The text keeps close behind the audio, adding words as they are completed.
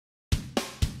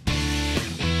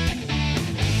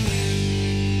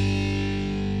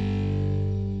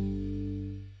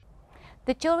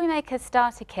The Jewellery Maker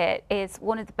starter kit is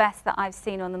one of the best that I've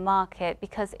seen on the market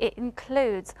because it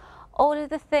includes all of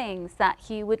the things that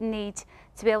you would need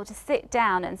to be able to sit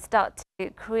down and start to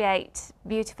create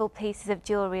beautiful pieces of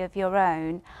jewellery of your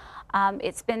own.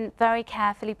 It's been very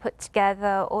carefully put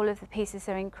together. All of the pieces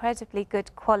are incredibly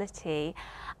good quality,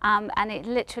 and it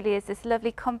literally is this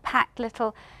lovely compact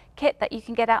little kit that you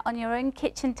can get out on your own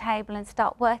kitchen table and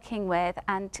start working with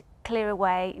and clear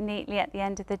away neatly at the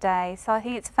end of the day. So I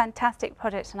think it's a fantastic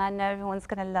product and I know everyone's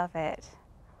going to love it.